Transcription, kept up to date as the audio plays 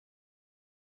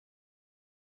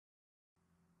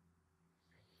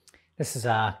This is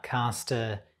our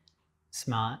KASTA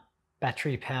smart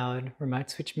battery-powered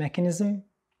remote switch mechanism.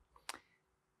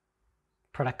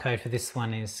 Product code for this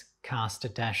one is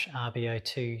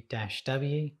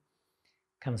KASTA-RB02-W.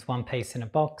 Comes one piece in a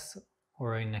box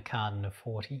or in a carton of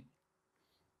 40.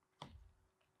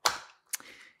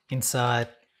 Inside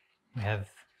we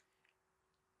have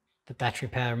the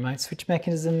battery-powered remote switch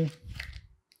mechanism,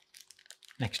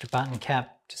 an extra button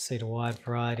cap to suit a wide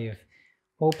variety of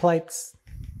wall plates,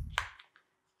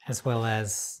 as well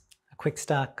as a quick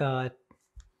start guide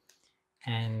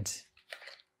and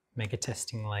mega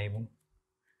testing label.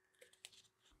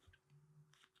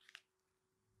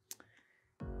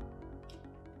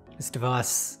 This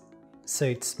device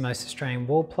suits most Australian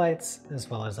wall plates as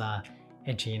well as our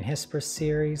Edgy and Hesperus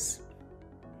series.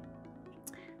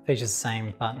 Features the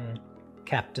same button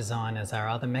cap design as our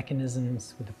other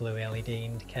mechanisms with the blue LED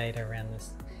indicator around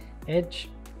this edge.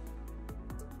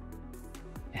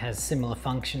 It has similar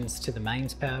functions to the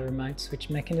mains powered remote switch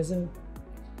mechanism.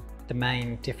 The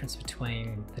main difference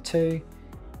between the two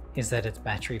is that it's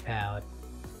battery powered.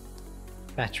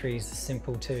 Batteries are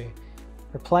simple to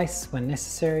replace when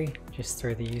necessary, just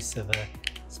through the use of a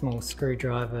small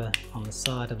screwdriver on the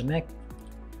side of the mech,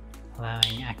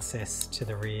 allowing access to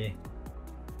the rear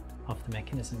of the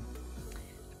mechanism.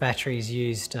 The batteries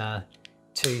used are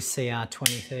two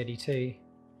CR2032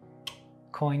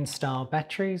 coin style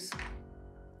batteries,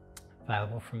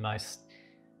 available from most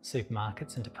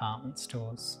supermarkets and department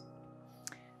stores.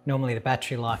 Normally the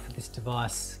battery life of this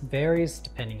device varies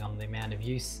depending on the amount of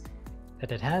use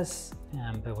that it has,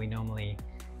 but we normally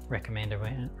recommend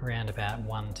around about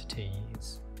 1 to 2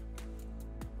 years.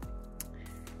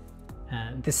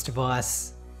 This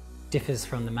device differs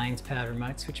from the mains powered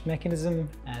remote switch mechanism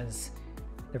as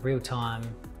the real-time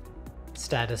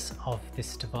status of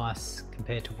this device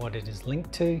compared to what it is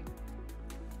linked to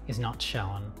is not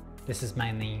shown. This is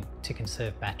mainly to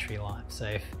conserve battery life. So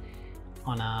if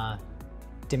on our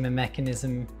dimmer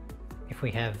mechanism, if we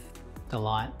have the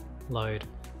light load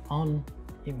on,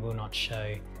 it will not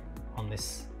show on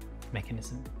this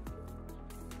mechanism.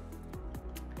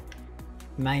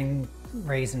 The main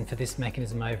reason for this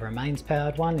mechanism over a mains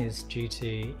powered one is due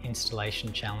to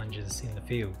installation challenges in the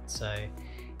field. So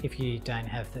if you don't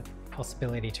have the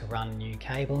possibility to run new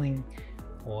cabling,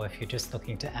 or if you're just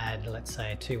looking to add, let's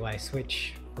say, a two-way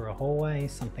switch for a hallway,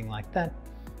 something like that,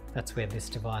 that's where this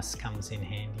device comes in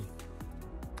handy.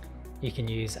 You can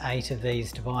use 8 of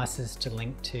these devices to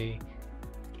link to,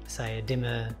 say, a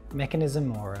dimmer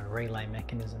mechanism or a relay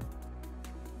mechanism.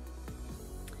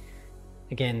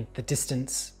 Again, the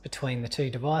distance between the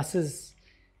two devices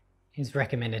is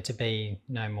recommended to be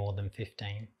no more than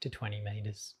 15 to 20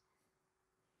 meters.